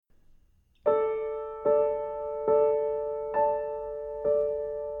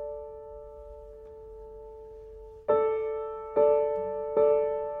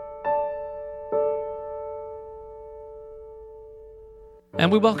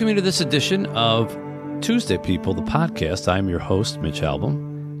And we welcome you to this edition of Tuesday People, the podcast. I'm your host, Mitch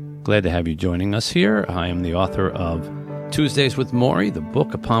Albom. Glad to have you joining us here. I am the author of Tuesdays with Maury, the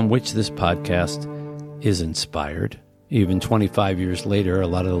book upon which this podcast is inspired. Even 25 years later, a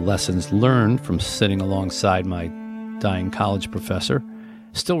lot of the lessons learned from sitting alongside my dying college professor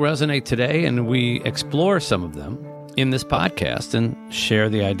still resonate today, and we explore some of them in this podcast and share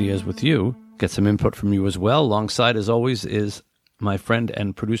the ideas with you. Get some input from you as well. Alongside, as always, is my friend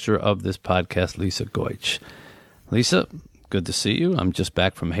and producer of this podcast, Lisa Goich. Lisa, good to see you. I'm just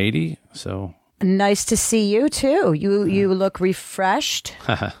back from Haiti, so... Nice to see you, too. You look refreshed.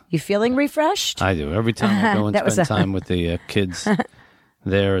 You feeling refreshed? I do. Every time I go and spend time with the kids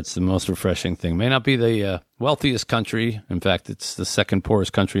there, it's the most refreshing thing. May not be the wealthiest country. In fact, it's the second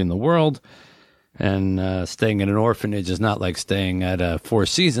poorest country in the world. And staying in an orphanage is not like staying at Four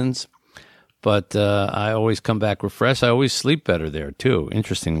Seasons. But I always come back refreshed. I always sleep better there, too,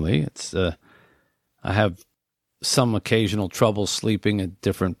 interestingly. It's I have some occasional trouble sleeping at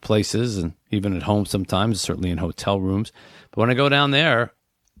different places and even at home sometimes, certainly in hotel rooms. But when I go down there,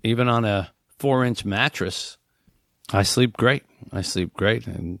 even on a 4-inch mattress, I sleep great. I sleep great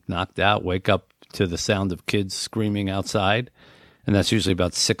and knocked out, wake up to the sound of kids screaming outside. And that's usually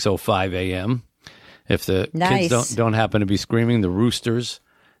about 6:05 a.m. If the kids don't happen to be screaming, the roosters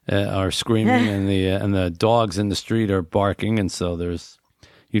are screaming and the dogs in the street are barking. And so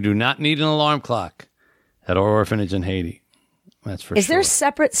you do not need an alarm clock at our orphanage in Haiti. That's for sure. Is there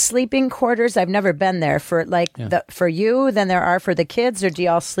separate sleeping quarters? I've never been there for for you than there are for the kids, or do you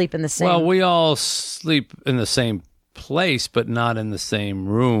all sleep in the same? Well, we all sleep in the same place, but not in the same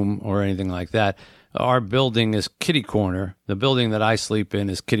room or anything like that. Our building is kitty corner. The building that I sleep in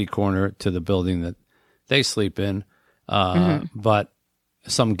is kitty corner to the building that they sleep in. But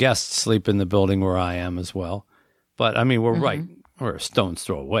some guests sleep in the building where I am as well. But, I mean, we're right. We're a stone's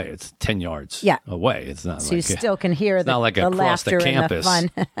throw away. It's 10 yards away. It's not so you still can hear the laughter and the fun.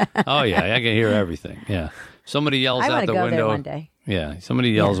 Oh, yeah. I can hear everything. Yeah. Somebody yells out the window. I want to go there one day. Yeah.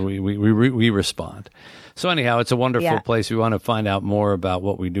 Somebody yells, we respond. So anyhow, it's a wonderful place. We want to find out more about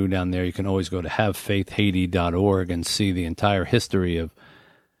what we do down there. You can always go to havefaithhaiti.org and see the entire history of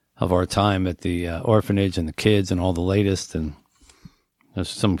our time at the orphanage and the kids and all the latest. And there's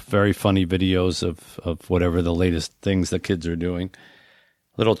some very funny videos of whatever the latest things the kids are doing.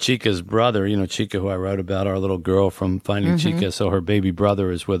 Little Chica's brother, Chica, who I wrote about, our little girl from Finding Chica. So her baby brother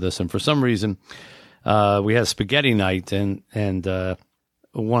is with us. And for some reason, we had spaghetti night, and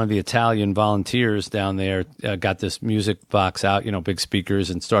one of the Italian volunteers down there got this music box out, big speakers,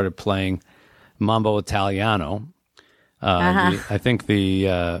 and started playing Mambo Italiano. I think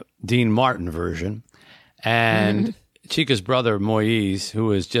the Dean Martin version. And Chica's brother, Moise,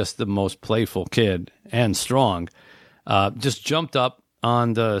 who is just the most playful kid and strong, just jumped up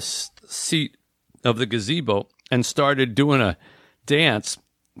on the seat of the gazebo and started doing a dance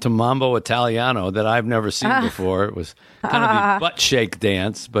to Mambo Italiano that I've never seen before. It was kind of the butt shake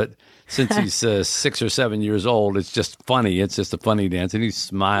dance, but since he's 6 or 7 years old, it's just funny. It's just a funny dance, and he's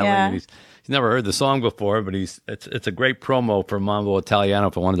smiling. And he's never heard the song before, but it's a great promo for Mambo Italiano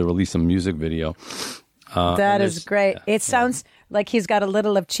if I wanted to release a music video. That is great. It sounds like he's got a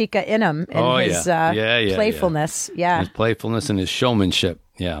little of Chica in him in his playfulness. Yeah. His playfulness and his showmanship.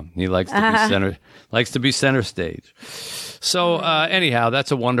 Yeah, he likes to be center stage. So anyhow,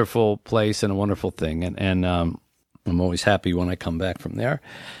 that's a wonderful place and a wonderful thing, and I'm always happy when I come back from there.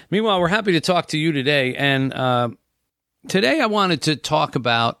 Meanwhile, we're happy to talk to you today, and today I wanted to talk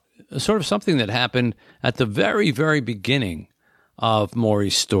about sort of something that happened at the very, very beginning of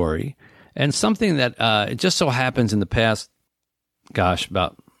Maury's story. And something that it just so happens in the past,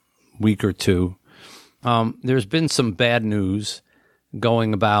 about a week or two, there's been some bad news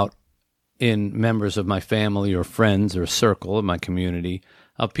going about in members of my family or friends or circle of my community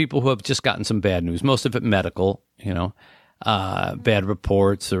of people who have just gotten some bad news, most of it medical, bad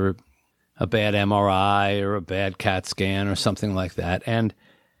reports or a bad MRI or a bad CAT scan or something like that. And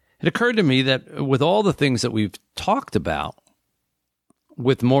it occurred to me that with all the things that we've talked about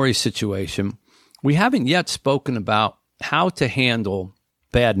with Maury's situation, we haven't yet spoken about how to handle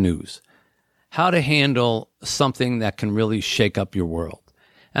bad news, how to handle something that can really shake up your world.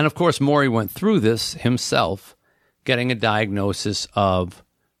 And of course, Maury went through this himself, getting a diagnosis of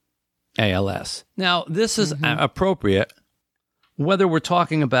ALS. Now, this is appropriate whether we're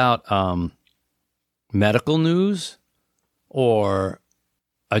talking about medical news or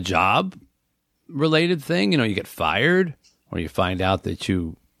a job-related thing. You get fired, or you find out that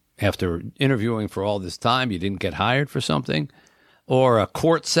you, after interviewing for all this time, you didn't get hired for something, or a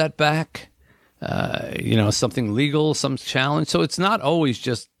court setback, something legal, some challenge. So it's not always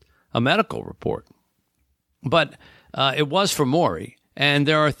just a medical report. But it was for Maury. And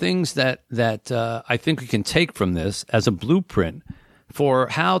there are things that I think we can take from this as a blueprint for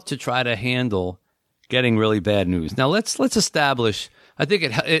how to try to handle getting really bad news. Now, let's establish, I think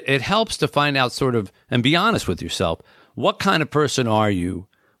it helps to find out sort of, and be honest with yourself, what kind of person are you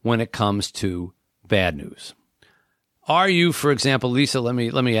when it comes to bad news? Are you, for example, Lisa, let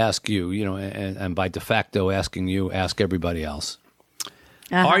me ask you, and by de facto asking you, ask everybody else.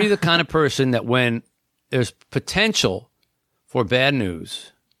 Uh-huh. Are you the kind of person that when there's potential for bad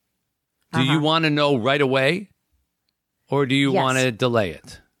news, do you want to know right away, or do you want to delay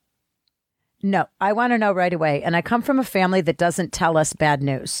it? No, I want to know right away. And I come from a family that doesn't tell us bad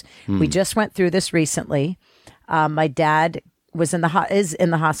news. We just went through this recently. My dad is in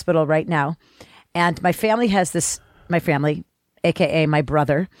the hospital right now. And my family, AKA my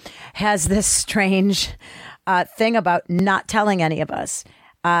brother, has this strange thing about not telling any of us.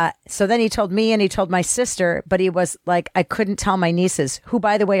 So then he told me and he told my sister, but he was like, I couldn't tell my nieces, who,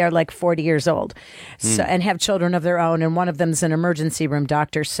 by the way, are like 40 years old and have children of their own. And one of them's an emergency room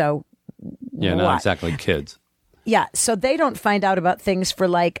doctor. So yeah, not exactly kids. Yeah. So they don't find out about things for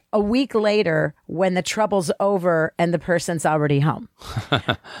like a week later when the trouble's over and the person's already home.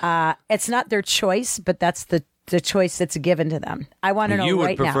 It's not their choice, but that's the choice that's given to them. I want to know right now. You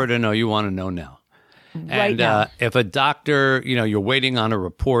would prefer to know. You want to know now. Right now. If a doctor, you're waiting on a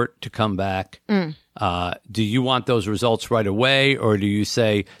report to come back, do you want those results right away? Or do you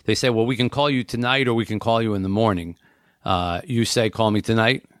say, they say, well, we can call you tonight or we can call you in the morning. You say, call me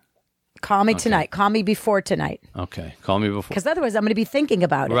tonight? Call me tonight. Call me before tonight. Okay. Call me before. Because otherwise I'm going to be thinking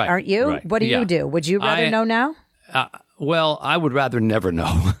about it, aren't you? Right. What do you do? Would you rather know now? Well, I would rather never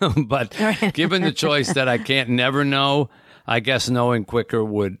know. But given the choice that I can't never know, I guess knowing quicker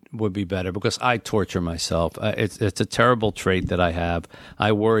would be better because I torture myself. It's a terrible trait that I have.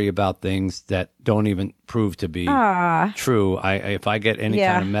 I worry about things that don't even prove to be true. If I get any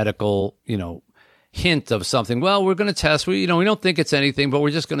kind of medical, hint of something, well, we're going to test. We don't think it's anything, but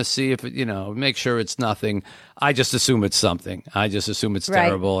we're just going to see if it, make sure it's nothing. I just assume it's something. I just assume it's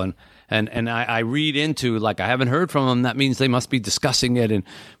terrible. And I read into, like, I haven't heard from them. That means they must be discussing it and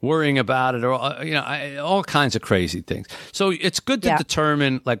worrying about it or, all kinds of crazy things. So it's good to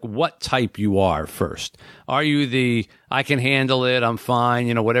determine, like, what type you are first. Are you the, I can handle it, I'm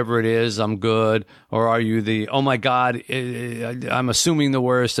fine, whatever it is, I'm good? Or are you the, oh, my God, I'm assuming the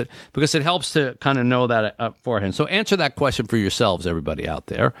worst? Because it helps to kind of know that beforehand. So answer that question for yourselves, everybody out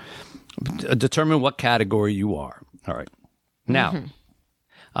there. Determine what category you are. All right. Now,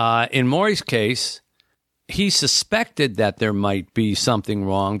 in Maury's case, he suspected that there might be something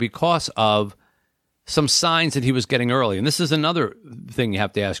wrong because of some signs that he was getting early. And this is another thing you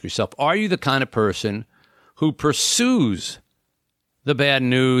have to ask yourself. Are you the kind of person who pursues the bad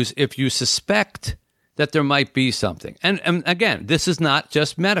news if you suspect that there might be something? And again, this is not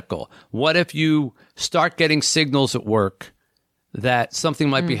just medical. What if you start getting signals at work that something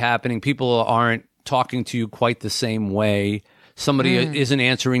might be happening? People aren't talking to you quite the same way. Somebody isn't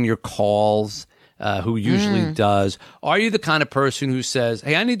answering your calls, who usually does. Are you the kind of person who says,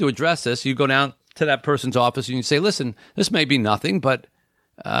 hey, I need to address this? You go down to that person's office and you say, listen, this may be nothing, but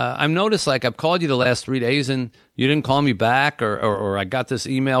I've noticed, like, I've called you the last 3 days and you didn't call me back, or I got this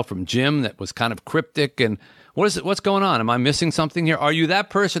email from Jim that was kind of cryptic. And what's going on? Am I missing something here? Are you that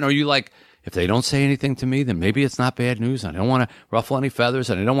person? Or are you like, if they don't say anything to me, then maybe it's not bad news. I don't want to ruffle any feathers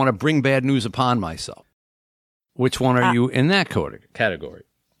and I don't want to bring bad news upon myself. Which one are you in that category?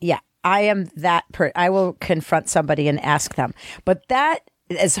 Yeah, I am that I will confront somebody and ask them. But that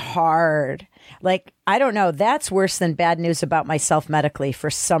is hard. Like, I don't know. That's worse than bad news about myself medically for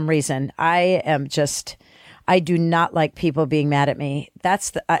some reason. I do not like people being mad at me.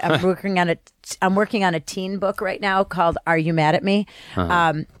 I'm working on a teen book right now called Are You Mad at Me?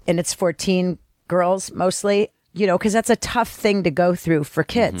 And it's for teen girls mostly, because that's a tough thing to go through for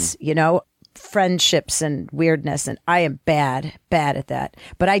kids, friendships and weirdness, and I am bad at that.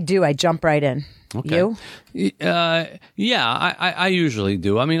 But I jump right in. Okay. You? Yeah, I usually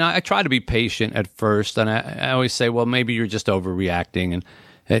do. I mean, I try to be patient at first, and I always say, well, maybe you're just overreacting, and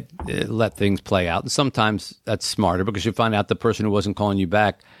let things play out. And sometimes that's smarter because you find out the person who wasn't calling you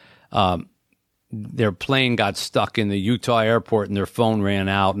back, their plane got stuck in the Utah airport and their phone ran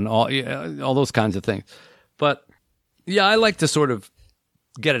out and all those kinds of things. But yeah, I like to sort of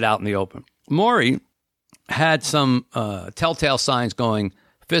get it out in the open. Maury had some telltale signs going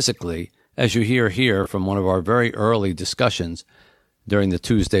physically, as you hear here from one of our very early discussions during the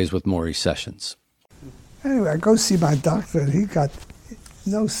Tuesdays with Maury sessions. Anyway, I go see my doctor, and he got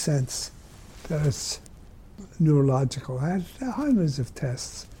no sense that it's neurological. I had hundreds of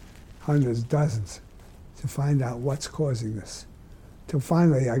tests, hundreds, dozens, to find out what's causing this. Till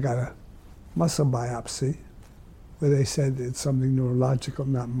finally I got a muscle biopsy where they said it's something neurological,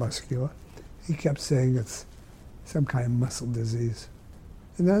 not muscular. He kept saying it's some kind of muscle disease.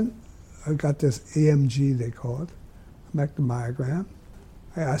 And then I got this EMG, they call it, electromyogram.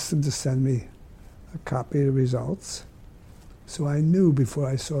 I asked them to send me a copy of the results. So I knew before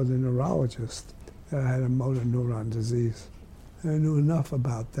I saw the neurologist that I had a motor neuron disease. And I knew enough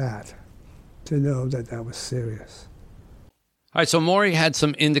about that to know that that was serious. All right, so Maury had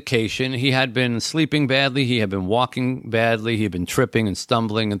some indication. He had been sleeping badly. He had been walking badly. He had been tripping and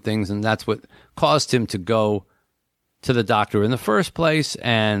stumbling and things, and that's what caused him to go to the doctor in the first place,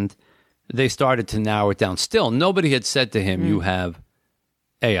 and they started to narrow it down. Still, nobody had said to him, you have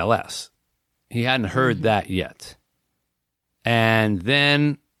ALS. He hadn't heard that yet. And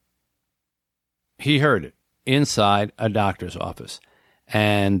then he heard it inside a doctor's office.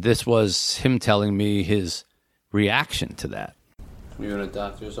 And this was him telling me his reaction to that. Were you in a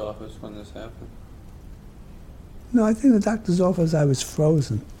doctor's office when this happened? No, I think in the doctor's office I was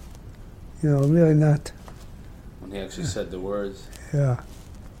frozen. You know, really not. When he actually said the words? Yeah.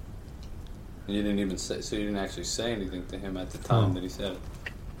 And you didn't even say, so you didn't actually say anything to him at the time that he said it?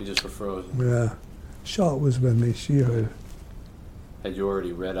 You just were frozen? Yeah. Charlotte was with me. She heard it. Had you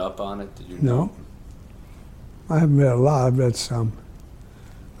already read up on it? Did you know? No. I haven't read a lot. I've read some.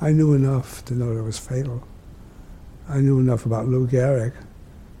 I knew enough to know that it was fatal. I knew enough about Lou Gehrig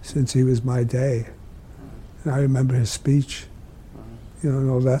since he was my day. And I remember his speech, you know, and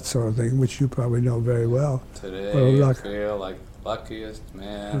all that sort of thing, which you probably know very well. Today I feel like luckiest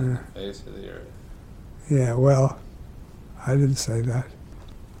man on the face of the earth. Yeah, well, I didn't say that.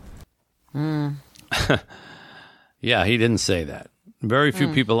 Yeah, he didn't say that. Very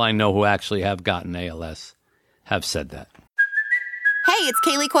few people I know who actually have gotten ALS have said that. Hey, it's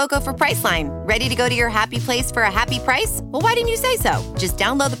Kaylee Cuoco for Priceline. Ready to go to your happy place for a happy price? Well, why didn't you say so? Just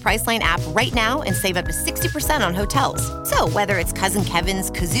download the Priceline app right now and save up to 60% on hotels. So whether it's Cousin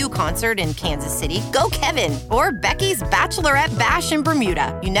Kevin's Kazoo Concert in Kansas City, go Kevin, or Becky's Bachelorette Bash in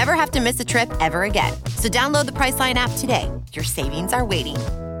Bermuda, you never have to miss a trip ever again. So download the Priceline app today. Your savings are waiting.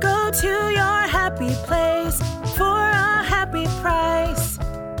 Go to your happy place for a happy price.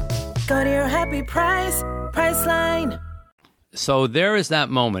 Go to your happy price, Priceline. So there is that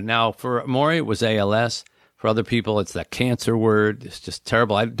moment. Now, for Maury, it was ALS. For other people, it's that cancer word. It's just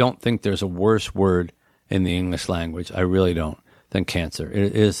terrible. I don't think there's a worse word in the English language. I really don't, than cancer.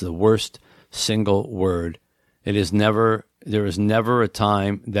 It is the worst single word. There is never a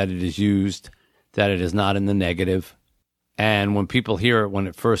time that it is used that it is not in the negative. And when people hear it, when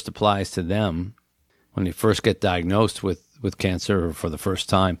it first applies to them, when they first get diagnosed with cancer or for the first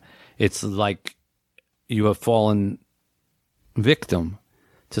time, it's like you have fallen victim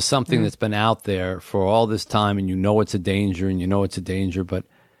to something that's been out there for all this time, and you know it's a danger, but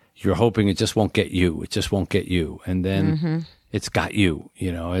you're hoping it just won't get you. It just won't get you. And then it's got you.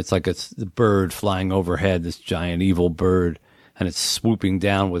 You know, it's like it's the bird flying overhead, this giant evil bird, and it's swooping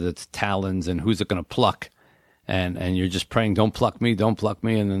down with its talons, and who's it going to pluck? And you're just praying, don't pluck me,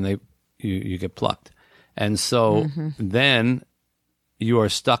 and then you get plucked. And so then you are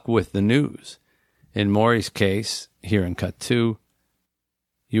stuck with the news. In Maury's case, here in Cut 2,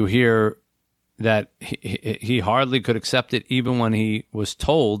 you hear that he hardly could accept it even when he was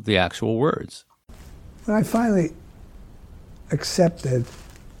told the actual words. When I finally accepted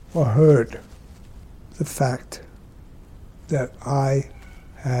or heard the fact that I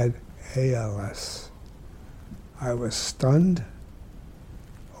had ALS, I was stunned,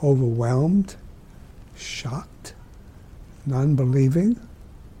 overwhelmed, shocked, non-believing,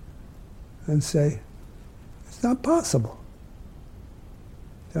 and say, it's not possible.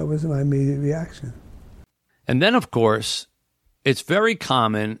 That was my immediate reaction. And then, of course, it's very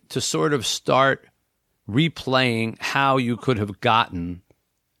common to sort of start replaying how you could have gotten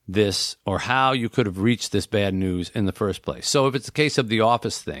this or how you could have reached this bad news in the first place. So if it's the case of the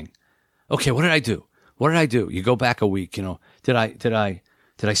office thing, okay, what did I do? What did I do? You go back a week, you know, did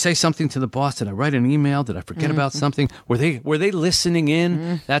I say something to the boss? Did I write an email? Did I forget about something? Were they listening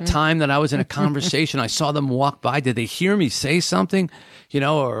in that time that I was in a conversation? I saw them walk by. Did they hear me say something? You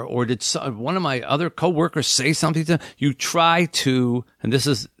know, or did one of my other coworkers say something to them? You try to, and this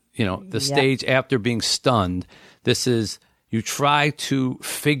is, you know, the stage after being stunned. This is, you try to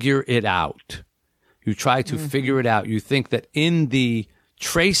figure it out. You try to figure it out. You think that in the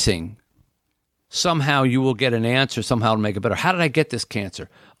tracing, somehow you will get an answer, somehow to make it better. How did I get this cancer?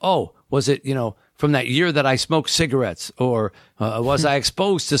 Oh, was it, you know, from that year that I smoked cigarettes, or was I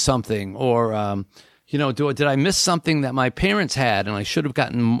exposed to something, or did I miss something that my parents had and I should have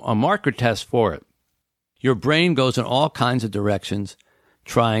gotten a marker test for it? Your brain goes in all kinds of directions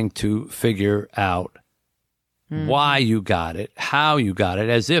trying to figure out why you got it, how you got it,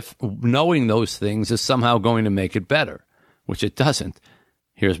 as if knowing those things is somehow going to make it better, which it doesn't.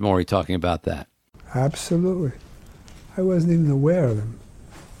 Here's Maury talking about that. Absolutely. I wasn't even aware of them.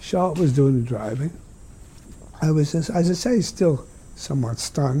 Charlotte was doing the driving. I was, just, as I say, still somewhat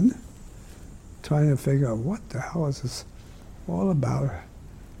stunned, trying to figure out what the hell is this all about?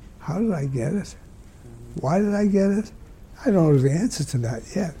 How did I get it? Why did I get it? I don't know the answer to that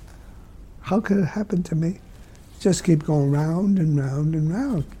yet. How could it happen to me? Just keep going round and round and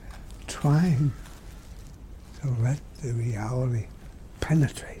round, trying to let the reality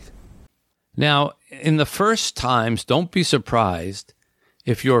penetrate. Now, in the first times, don't be surprised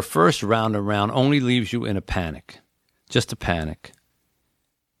if your first round around only leaves you in a panic, just a panic.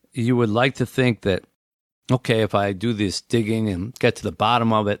 You would like to think that, okay, if I do this digging and get to the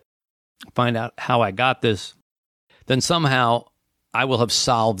bottom of it, find out how I got this, then somehow I will have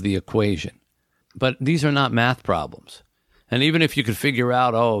solved the equation. But these are not math problems. And even if you could figure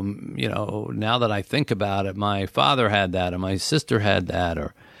out, now that I think about it, my father had that, or my sister had that,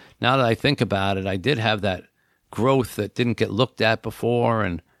 or now that I think about it, I did have that growth that didn't get looked at before,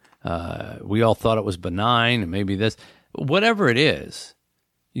 and we all thought it was benign, and maybe this, whatever it is,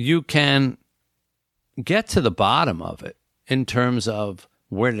 you can get to the bottom of it in terms of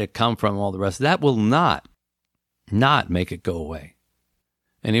where did it come from, all the rest. That will not make it go away.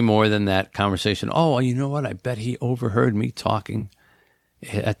 Any more than that conversation. Oh, you know what? I bet he overheard me talking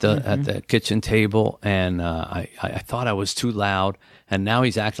at the kitchen table, and I thought I was too loud, and now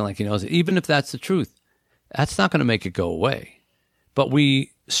he's acting like he knows it. Even if that's the truth, that's not going to make it go away. But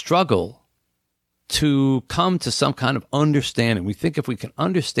we struggle to come to some kind of understanding. We think if we can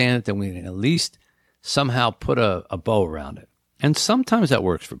understand it, then we can at least somehow put a bow around it. And sometimes that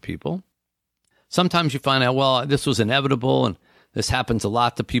works for people. Sometimes you find out, well, this was inevitable, and this happens a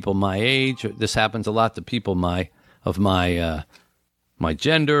lot to people my age, or this happens a lot to people my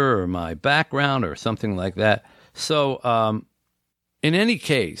gender or my background or something like that. So in any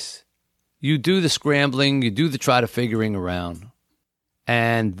case, you do the scrambling, you do the try to figuring around,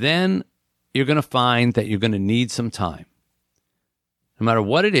 and then you're going to find that you're going to need some time. No matter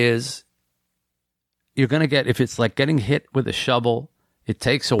what it is, you're going to get, if it's like getting hit with a shovel, it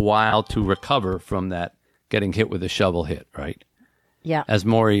takes a while to recover from that getting hit with a shovel hit, right? Yeah. As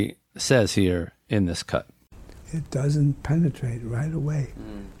Maury says here in this cut. It doesn't penetrate right away.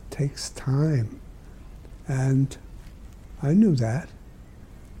 It takes time. And I knew that.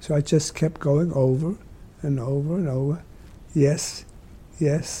 So I just kept going over and over and over. Yes,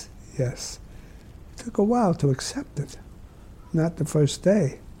 yes, yes. It took a while to accept it. Not the first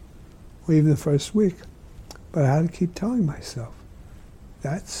day, or even the first week. But I had to keep telling myself,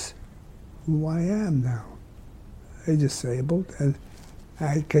 that's who I am now. A disabled and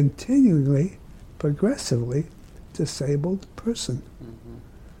a continually, progressively disabled person. Mm-hmm.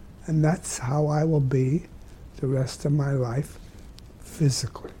 And that's how I will be the rest of my life,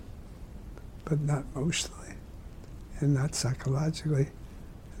 physically, but not emotionally, and not psychologically,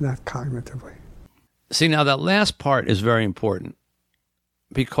 and not cognitively. See, now that last part is very important,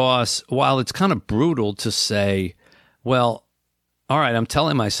 because while it's kind of brutal to say, well, all right, I'm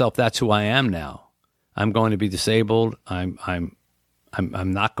telling myself that's who I am now. I'm going to be disabled. I'm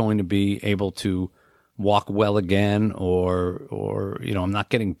not going to be able to walk well again, or I'm not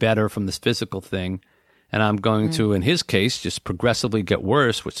getting better from this physical thing, and I'm going to, in his case, just progressively get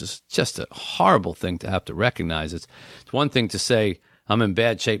worse, which is just a horrible thing to have to recognize. It's one thing to say I'm in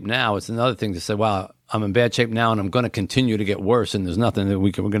bad shape now. It's another thing to say, well, I'm in bad shape now, and I'm going to continue to get worse, and there's nothing that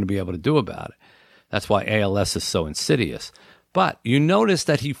we're going to be able to do about it. That's why ALS is so insidious. But you notice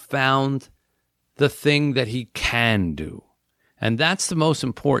that he found the thing that he can do. And that's the most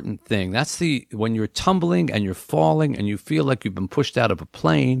important thing. When you're tumbling and you're falling and you feel like you've been pushed out of a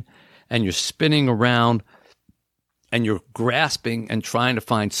plane and you're spinning around and you're grasping and trying to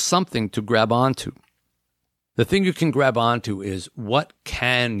find something to grab onto. The thing you can grab onto is, what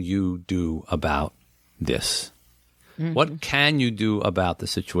can you do about this? Mm-hmm. What can you do about the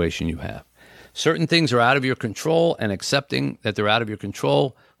situation you have? Certain things are out of your control, and accepting that they're out of your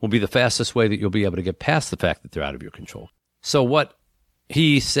control will be the fastest way that you'll be able to get past the fact that they're out of your control. So what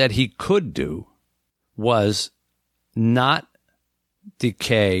he said he could do was not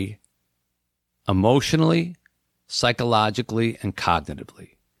decay emotionally, psychologically, and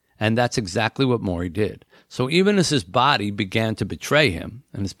cognitively. And that's exactly what Maury did. So even as his body began to betray him,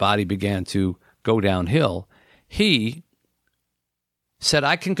 and his body began to go downhill, he said,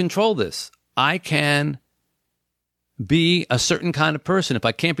 I can control this. I can be a certain kind of person. If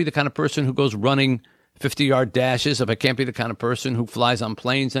I can't be the kind of person who goes running 50-yard dashes, if I can't be the kind of person who flies on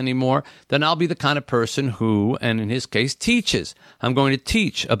planes anymore, then I'll be the kind of person who, and in his case, teaches. I'm going to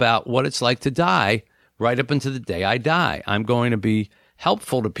teach about what it's like to die right up until the day I die. I'm going to be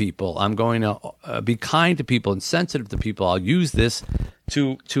helpful to people. I'm going to be kind to people and sensitive to people. I'll use this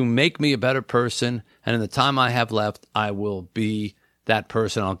to make me a better person. And in the time I have left, I will be that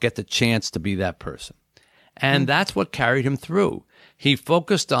person. I'll get the chance to be that person. And that's what carried him through. He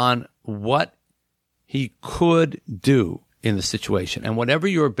focused on what he could do in the situation. And whatever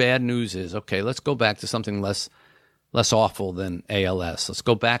your bad news is, okay, let's go back to something less awful than ALS. Let's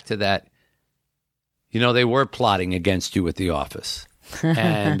go back to that. You know, they were plotting against you at the office.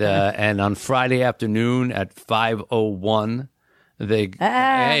 And on Friday afternoon at 5:01,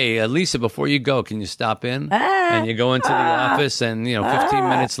 hey, Lisa, before you go, can you stop in? And you go into the office, and 15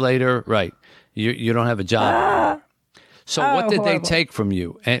 minutes later, right, you don't have a job anymore. So what did they take from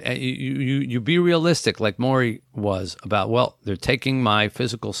you? And you be realistic, like Maury was about. Well, they're taking my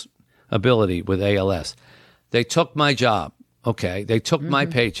physical ability with ALS. They took my job. Okay, they took my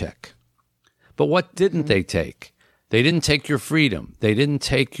paycheck. But what didn't they take? They didn't take your freedom. They didn't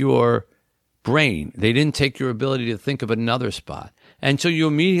take your brain. They didn't take your ability to think of another spot. And so you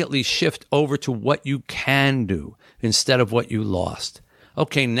immediately shift over to what you can do instead of what you lost.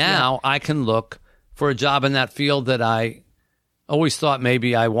 Okay, now I can look for a job in that field that I always thought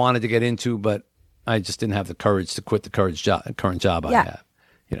maybe I wanted to get into, but I just didn't have the courage to quit the current job I have.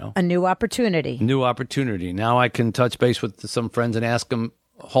 A new opportunity. New opportunity. Now I can touch base with some friends and ask them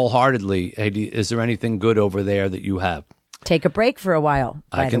wholeheartedly, hey, is there anything good over there that you have? Take a break for a while.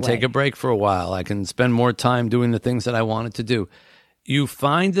 I can take a break for a while. I can spend more time doing the things that I wanted to do. You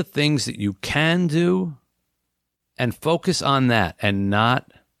find the things that you can do and focus on that and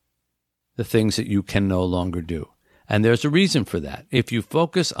not the things that you can no longer do. And there's a reason for that. If you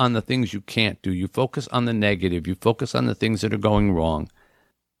focus on the things you can't do, you focus on the negative, you focus on the things that are going wrong,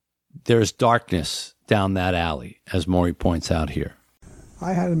 there's darkness down that alley, as Maury points out here.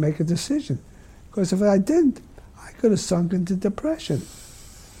 I had to make a decision, because if I didn't, I could have sunk into depression.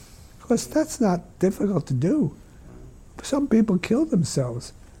 Because that's not difficult to do. Some people kill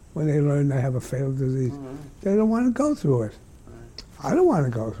themselves when they learn they have a fatal disease. They don't want to go through it. I don't want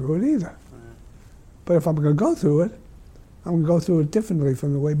to go through it either. But if I'm going to go through it, I'm going to go through it differently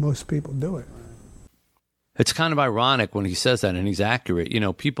from the way most people do it. It's kind of ironic when he says that, and he's accurate.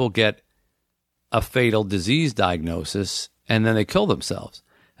 People get a fatal disease diagnosis, and then they kill themselves.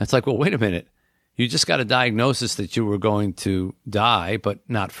 And it's like, well, wait a minute. You just got a diagnosis that you were going to die, but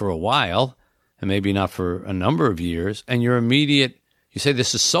not for a while, and maybe not for a number of years. And you say,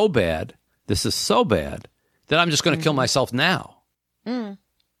 this is so bad, that I'm just going to kill myself now.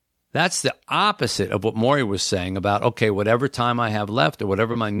 That's the opposite of what Maury was saying about, okay, whatever time I have left or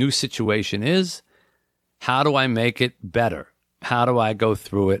whatever my new situation is, how do I make it better? How do I go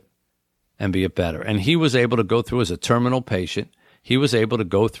through it and be it better? And he was able to go through as a terminal patient. He was able to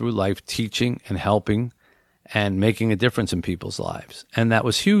go through life teaching and helping and making a difference in people's lives. And that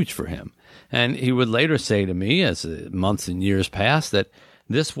was huge for him. And he would later say to me, as months and years passed, that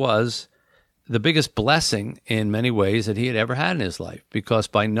this was the biggest blessing in many ways that he had ever had in his life, because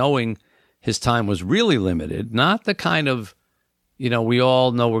by knowing his time was really limited, not the kind of, we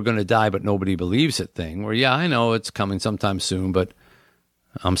all know we're going to die, but nobody believes it thing, where, yeah, I know it's coming sometime soon, but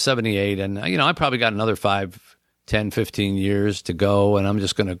I'm 78 and, I probably got another 5, 10, 15 years to go, and I'm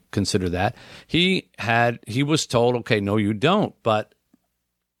just going to consider that. He was told, okay, no, you don't, but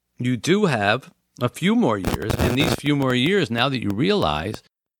you do have a few more years, and these few more years, now that you realize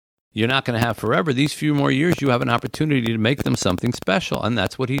you're not going to have forever, these few more years, you have an opportunity to make them something special, and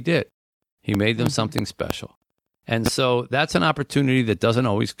that's what he did. He made them something special. And so that's an opportunity that doesn't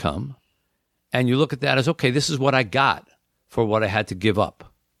always come, and you look at that as, okay, this is what I got for what I had to give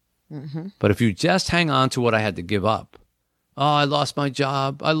up. Mm-hmm. But if you just hang on to what I had to give up, oh, I lost my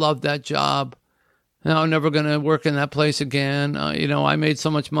job, I loved that job, now I'm never going to work in that place again, I made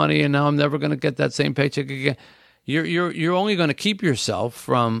so much money, and now I'm never going to get that same paycheck again. You're only going to keep yourself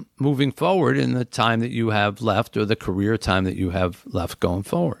from moving forward in the time that you have left, or the career time that you have left going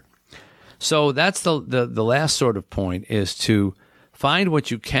forward. So that's the last sort of point, is to find what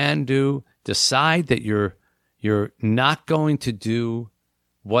you can do, decide that you're not going to do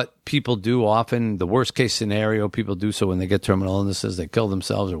what people do often, the worst case scenario people do. So when they get terminal illnesses, they kill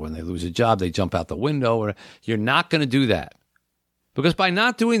themselves, or when they lose a job, they jump out the window. Or you're not going to do that. Because by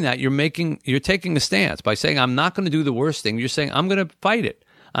not doing that, you're taking a stance. By saying, I'm not going to do the worst thing, you're saying, I'm going to fight it.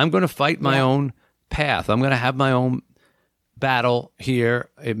 I'm going to fight my own path. I'm going to have my own battle here.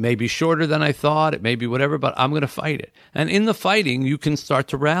 It may be shorter than I thought. It may be whatever, but I'm going to fight it. And in the fighting, you can start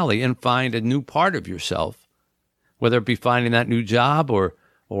to rally and find a new part of yourself, whether it be finding that new job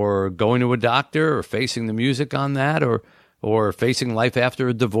or going to a doctor or facing the music on that or facing life after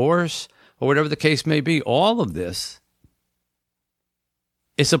a divorce or whatever the case may be. All of this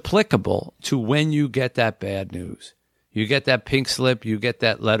is applicable to when you get that bad news. You get that pink slip, you get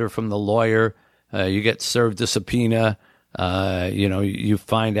that letter from the lawyer, you get served a subpoena, you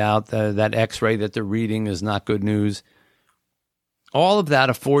find out that x-ray that they're reading is not good news. All of that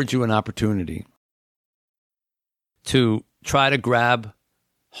affords you an opportunity to try to grab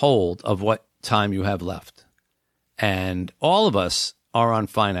hold of what time you have left. And all of us are on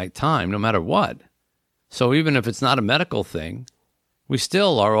finite time, no matter what. So even if it's not a medical thing, we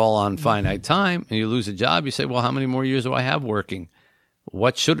still are all on finite time. And you lose a job, you say, well, how many more years do I have working?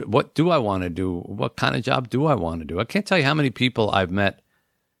 What do I want to do? What kind of job do I want to do? I can't tell you how many people I've met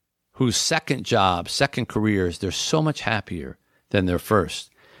whose second job, second careers, they're so much happier than their first.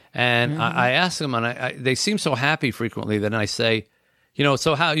 And I ask them, and they seem so happy frequently that I say,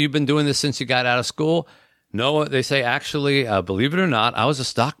 so how you've been doing this since you got out of school? No, they say, actually, believe it or not, I was a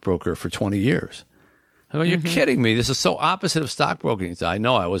stockbroker for 20 years. I go, you're kidding me. This is so opposite of stockbroking. I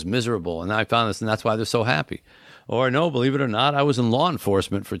know I was miserable, and I found this, and that's why they're so happy. Or no, believe it or not, I was in law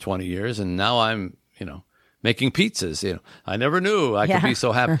enforcement for 20 years, and now I'm, making pizzas. I never knew I could be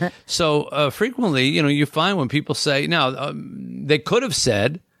so happy. So frequently, you find when people say, now, they could have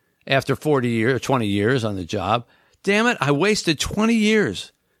said after 40 years, 20 years on the job, damn it, I wasted 20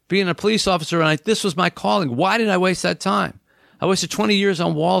 years being a police officer, and this was my calling. Why did I waste that time? I wasted 20 years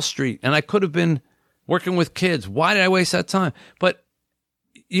on Wall Street, and I could have been working with kids. Why did I waste that time? But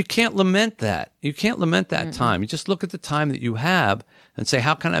you can't lament that. You can't lament that time. You just look at the time that you have and say,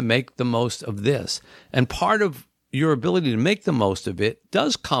 how can I make the most of this? And part of your ability to make the most of it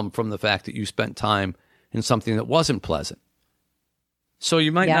does come from the fact that you spent time in something that wasn't pleasant. So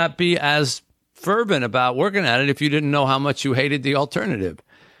you might not be as fervent about working at it if you didn't know how much you hated the alternative.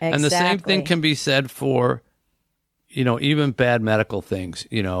 Exactly. And the same thing can be said for, even bad medical things.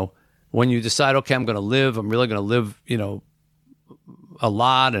 When you decide, okay, I'm really going to live, a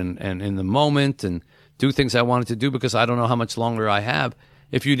lot and in the moment and do things I wanted to do because I don't know how much longer I have.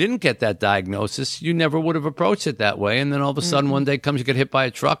 If you didn't get that diagnosis, you never would have approached it that way. And then all of a sudden one day comes, you get hit by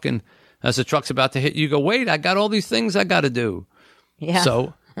a truck, and as the truck's about to hit you, go, wait, I got all these things I got to do. Yeah.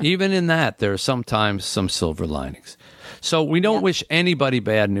 So even in that, there are sometimes some silver linings. So we don't wish anybody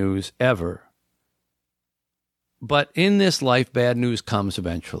bad news ever. But in this life, bad news comes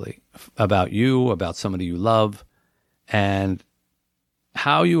eventually about you, about somebody you love, and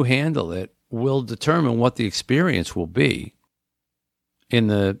how you handle it will determine what the experience will be in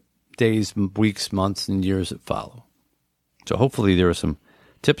the days, weeks, months, and years that follow. So hopefully there are some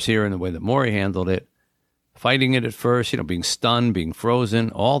tips here in the way that Maury handled it, fighting it at first, being stunned, being frozen,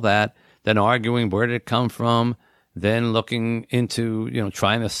 all that, then arguing where did it come from, then looking into,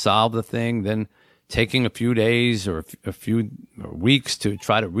 trying to solve the thing, then taking a few days or a few weeks to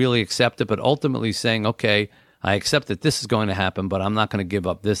try to really accept it, but ultimately saying, okay, I accept that this is going to happen, but I'm not going to give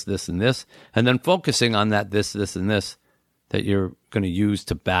up this, this, and this, and then focusing on that this, this, and this that you're going to use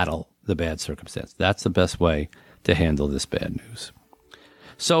to battle the bad circumstance. That's the best way to handle this bad news.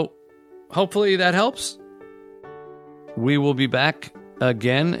 So hopefully that helps. We will be back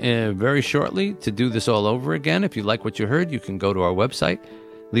again very shortly to do this all over again. If you like what you heard, you can go to our website.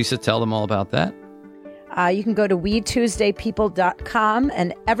 Lisa, tell them all about that. You can go to WeTuesdayPeople.com,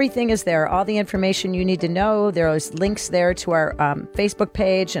 and everything is there. All the information you need to know. There's links there to our Facebook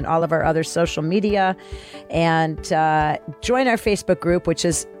page and all of our other social media. And join our Facebook group, which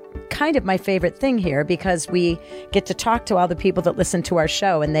is kind of my favorite thing here because we get to talk to all the people that listen to our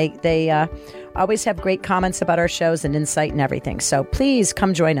show, and they always have great comments about our shows and insight and everything. So please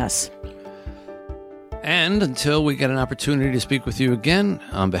come join us. And until we get an opportunity to speak with you again,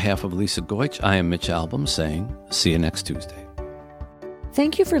 on behalf of Lisa Goich, I am Mitch Albom saying, see you next Tuesday.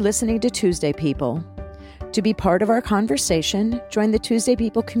 Thank you for listening to Tuesday People. To be part of our conversation, join the Tuesday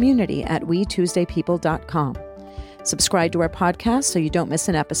People community at WeTuesdayPeople.com. Subscribe to our podcast so you don't miss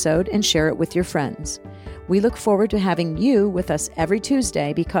an episode, and share it with your friends. We look forward to having you with us every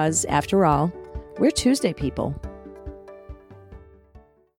Tuesday because, after all, we're Tuesday People.